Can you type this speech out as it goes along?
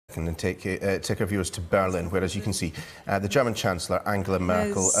And take our viewers to Berlin, where, as you can see, the German Chancellor Angela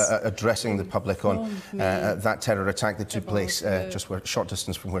Merkel addressing the public on that terror attack that took place just a short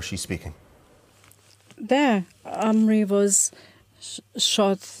distance from where she's speaking. There, Amri was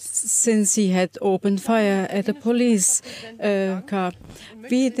shot since he had opened fire at a police car.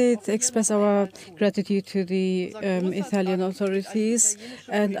 We did express our gratitude to the Italian authorities,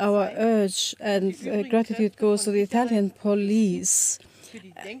 and our urge and gratitude goes to the Italian police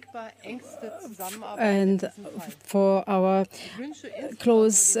and for our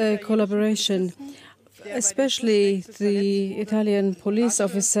close collaboration, especially the Italian police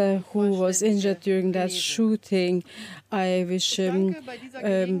officer who was injured during that shooting. I wish him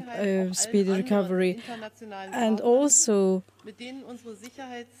a speedy recovery. And also,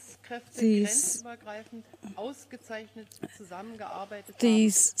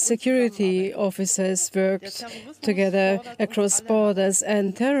 these security officers worked together across borders,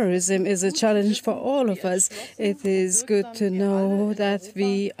 and terrorism is a challenge for all of us. It is good to know that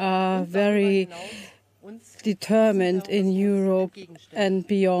we are very determined in Europe and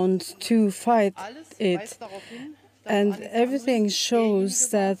beyond to fight it. And everything shows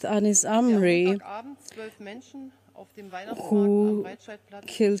that Anis Amri, who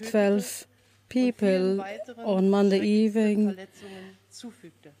killed 12 people on Monday evening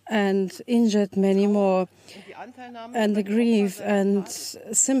and injured many more, and the grief and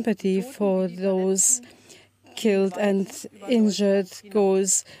sympathy for those killed and injured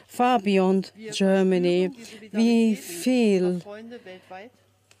goes far beyond Germany. We feel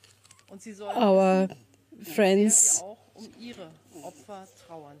our friends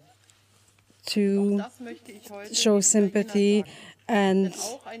to show sympathy, and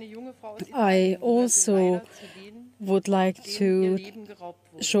I also would like to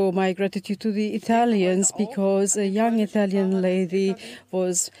show my gratitude to the Italians, because a young Italian lady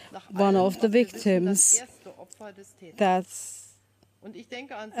was one of the victims.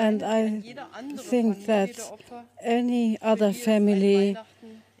 And I think that any other family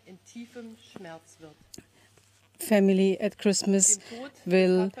at Christmas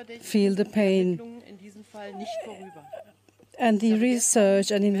will feel the pain. And the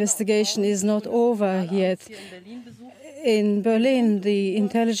research and investigation is not over yet. In Berlin, the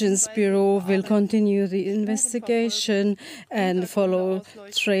Intelligence Bureau will continue the investigation and follow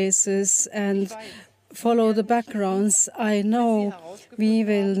traces and follow the backgrounds. I know we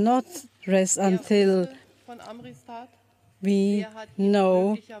will not rest until we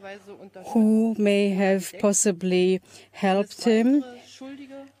know who may have possibly helped him,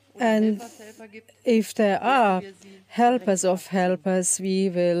 and if there are helpers of helpers, we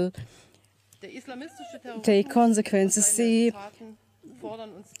will take consequences. The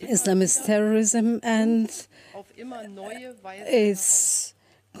Islamist terrorism and its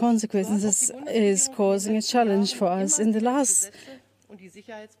consequences is causing a challenge for us. In the last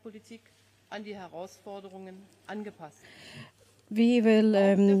we will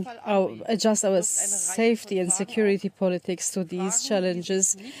adjust our safety and security politics to these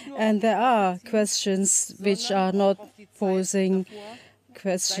challenges, and there are questions which are not posing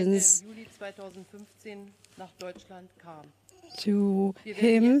questions to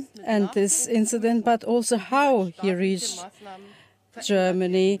him and this incident, but also how he reached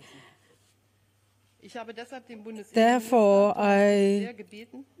Germany. Therefore, I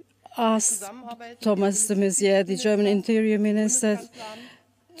asked Thomas de Maizière, the German Interior Minister,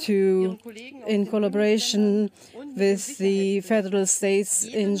 to, in collaboration with the federal states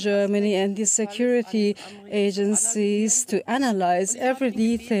in Germany and the security agencies, to analyze every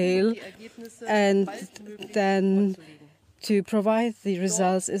detail and then to provide the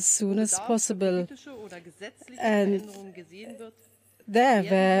results as soon as possible. And there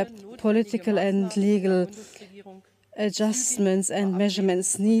where political and legal adjustments and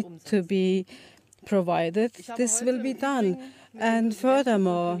measurements need to be provided, this will be done. And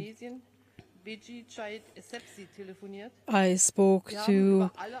furthermore, I spoke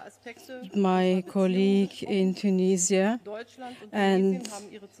to my colleague in Tunisia, and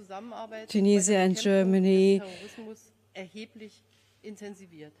Tunisia and Germany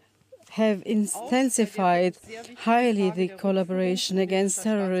have intensified highly the collaboration against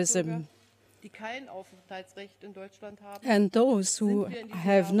terrorism. And those who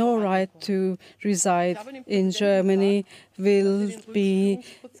have no right to reside in Germany will be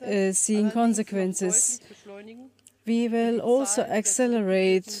seeing consequences. We will also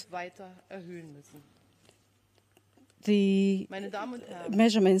accelerate the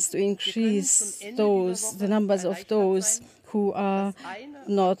measurements to increase the numbers of those who are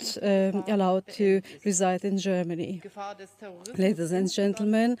not allowed to reside in Germany. Ladies and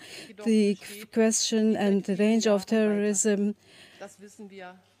gentlemen, the question and the danger of terrorism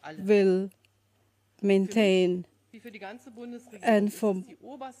will maintain. And for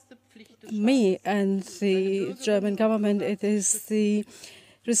me and the German government, it is the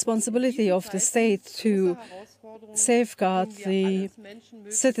responsibility of the state to safeguard the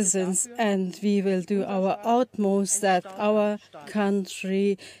citizens, and we will do our utmost that our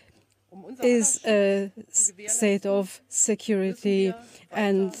country is a state of security,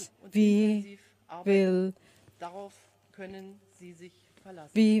 and we will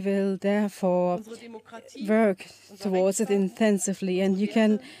therefore work towards it intensively, and you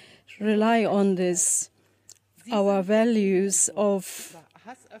can rely on this. Our values will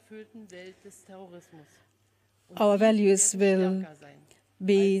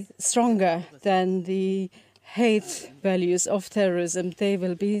be stronger than the hate values of terrorism. They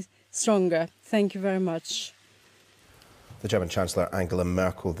will be stronger. Thank you very much. The German Chancellor Angela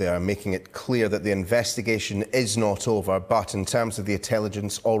Merkel there, making it clear that the investigation is not over, but in terms of the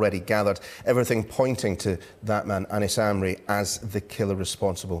intelligence already gathered, everything pointing to that man, Anis Amri, as the killer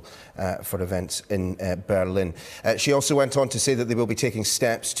responsible for events in Berlin. She also went on to say that they will be taking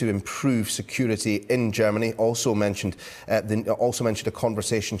steps to improve security in Germany. Also mentioned a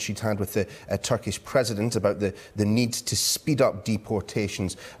conversation she'd had with the Turkish president about the need to speed up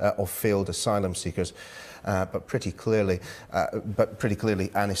deportations of failed asylum seekers. But pretty clearly,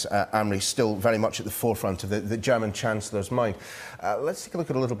 Anis Amri still very much at the forefront of the German Chancellor's mind. Let's take a look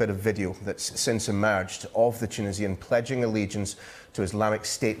at a little bit of video that's since emerged of the Tunisian pledging allegiance to Islamic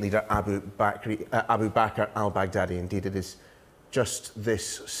State leader Abu Bakr al-Baghdadi. Indeed, it is just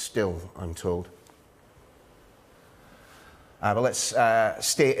this still, I'm told. But let's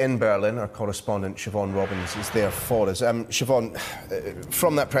stay in Berlin. Our correspondent Siobhan Robbins is there for us. Siobhan,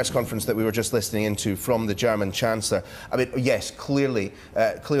 from that press conference that we were just listening into from the German Chancellor, I mean, yes, clearly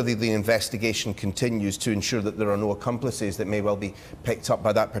the investigation continues to ensure that there are no accomplices that may well be picked up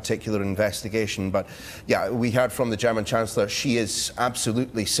by that particular investigation. But yeah, we heard from the German Chancellor, she is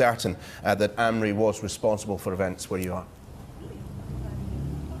absolutely certain that Amri was responsible for events where you are.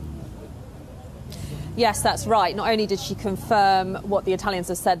 Yes, that's right. Not only did she confirm what the Italians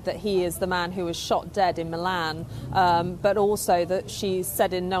have said, that he is the man who was shot dead in Milan, but also that she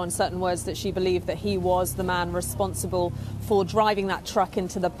said in no uncertain words that she believed that he was the man responsible for driving that truck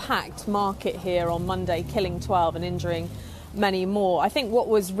into the packed market here on Monday, killing 12 and injuring many more. I think what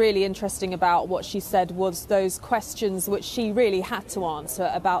was really interesting about what she said was those questions which she really had to answer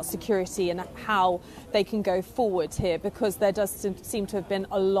about security and how they can go forward here, because there does seem to have been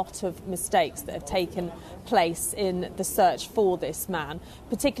a lot of mistakes that have taken place in the search for this man,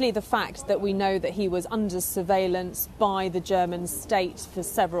 particularly the fact that we know that he was under surveillance by the German state for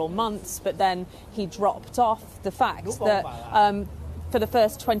several months, but then he dropped off. The fact that for the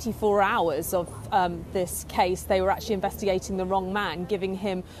first 24 hours of this case, they were actually investigating the wrong man, giving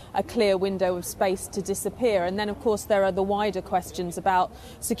him a clear window of space to disappear. And then, of course, there are the wider questions about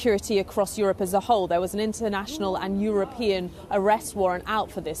security across Europe as a whole. There was an international and European arrest warrant out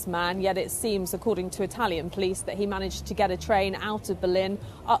for this man, yet it seems, according to Italian police, that he managed to get a train out of Berlin,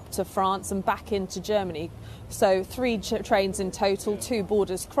 up to France and back into Germany. So 3 trains in total, 2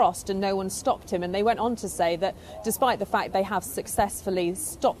 borders crossed, and no one stopped him. And they went on to say that despite the fact they have successfully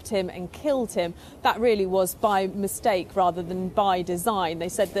stopped him and killed him, that really was by mistake rather than by design. They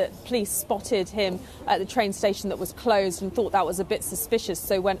said that police spotted him at the train station that was closed and thought that was a bit suspicious,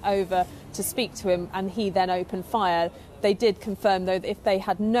 so went over to speak to him, and he then opened fire. They did confirm, though, that if they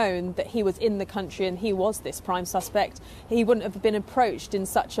had known that he was in the country and he was this prime suspect, he wouldn't have been approached in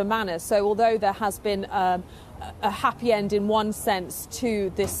such a manner. So although there has been a happy end in one sense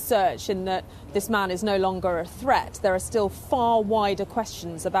to this search, in that this man is no longer a threat, there are still far wider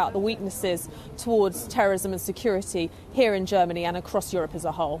questions about the weaknesses towards terrorism and security here in Germany and across Europe as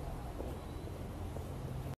a whole.